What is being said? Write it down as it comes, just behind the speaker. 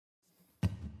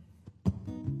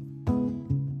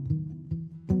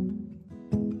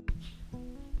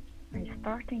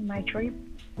starting my trip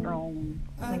from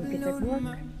Saint Petersburg,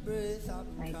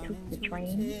 I took the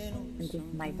train and this is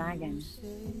my wagon.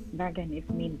 Wagon it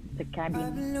means the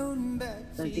cabin.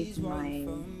 So this is my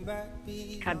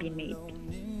cabin mate.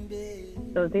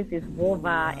 So this is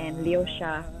Vova and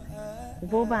Lyosha.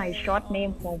 Vova is short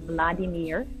name for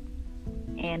Vladimir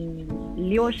and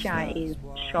Lyosha is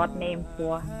short name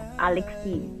for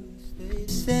Alexei.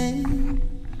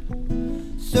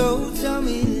 So tell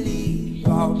me, leave,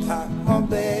 I'll pack my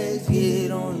bags,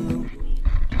 get on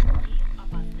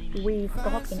the... We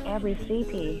stop in every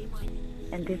city,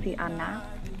 and this is Anna.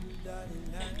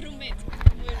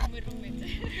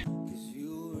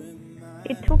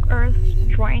 It took us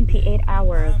 28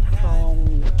 hours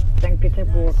from Saint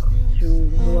Petersburg to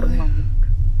Murmansk.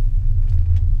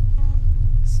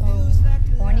 So,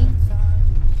 morning.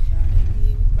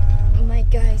 My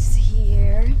guys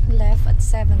here left at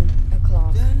 7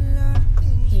 o'clock.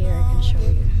 Here I can show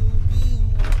you.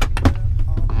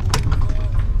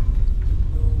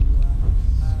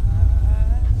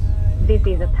 This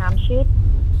is a time sheet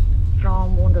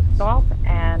from on the stop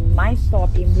and my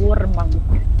stop in Murmansk.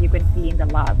 You can see in the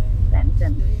last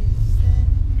sentence.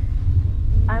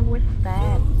 I was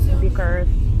sad because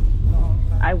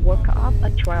I woke up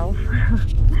at 12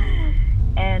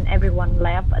 and everyone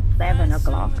left at 7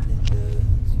 o'clock.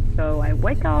 So I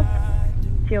wake up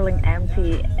feeling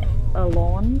empty,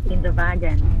 alone in the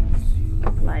wagon.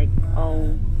 Like,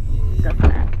 oh, that's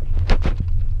sad.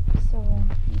 So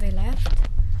they left,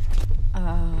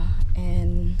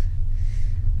 and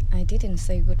I didn't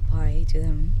say goodbye to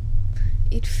them.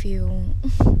 It feels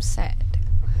sad.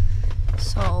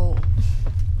 So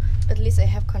at least I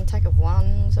have contact of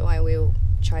one, so I will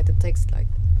try to text like,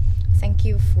 thank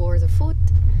you for the food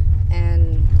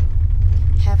and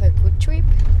have a good trip.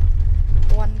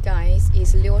 One guy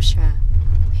is Lyosha.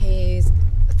 He's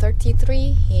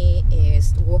 33. He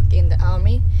is work in the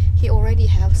army. He already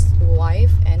has a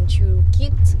wife and 2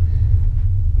 kids.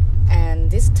 And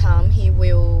this time he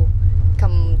will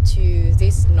come to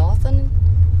this northern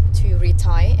to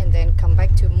retire and then come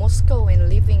back to Moscow and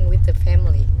living with the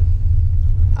family.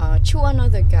 2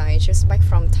 another guys just back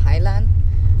from Thailand.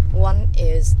 One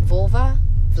is Vova,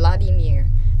 Vladimir,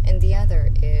 and the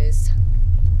other is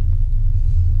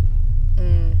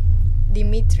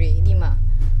Dima.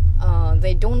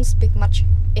 They don't speak much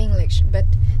English, but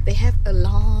they have a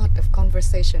lot of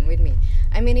conversation with me.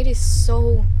 I mean, it is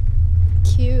so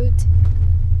cute.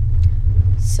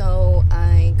 So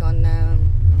I'm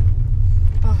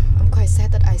quite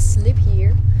sad that I sleep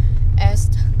here as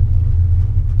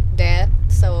dad,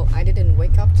 so I didn't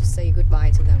wake up to say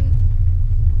goodbye to them.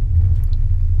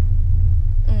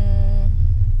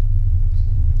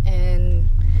 And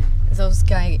those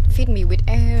guys feed me with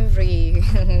every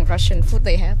Russian food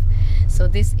they have. So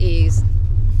this is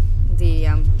the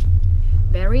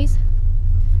berries,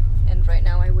 and right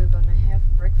now I will gonna have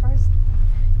breakfast.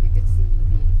 You can see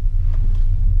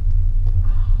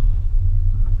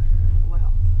the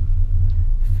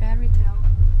fairy tale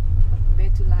of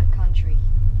Betula country.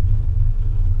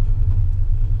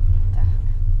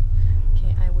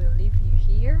 Okay, I will leave you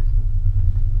here,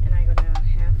 and I'm gonna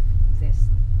have this.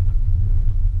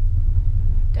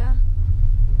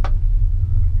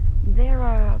 There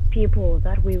are people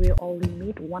that we will only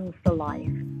meet once a life.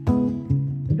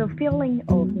 The feeling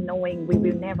of knowing we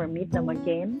will never meet them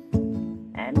again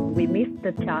and we miss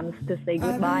the chance to say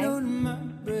goodbye,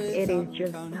 it is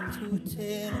just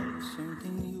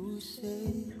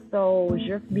so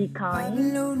just be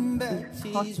kind,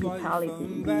 be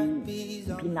hospitality,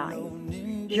 be nice.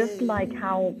 Just like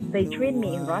how they treat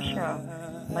me in Russia,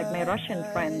 like my Russian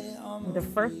friends, the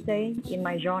first day in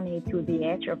my journey to the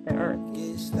edge of the earth.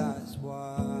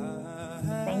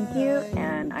 Thank you,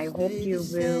 and I hope you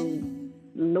will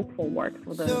look forward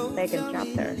for the second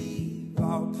chapter,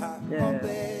 the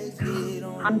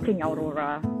hunting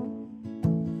aurora.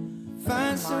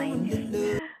 Mine.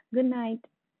 Good night.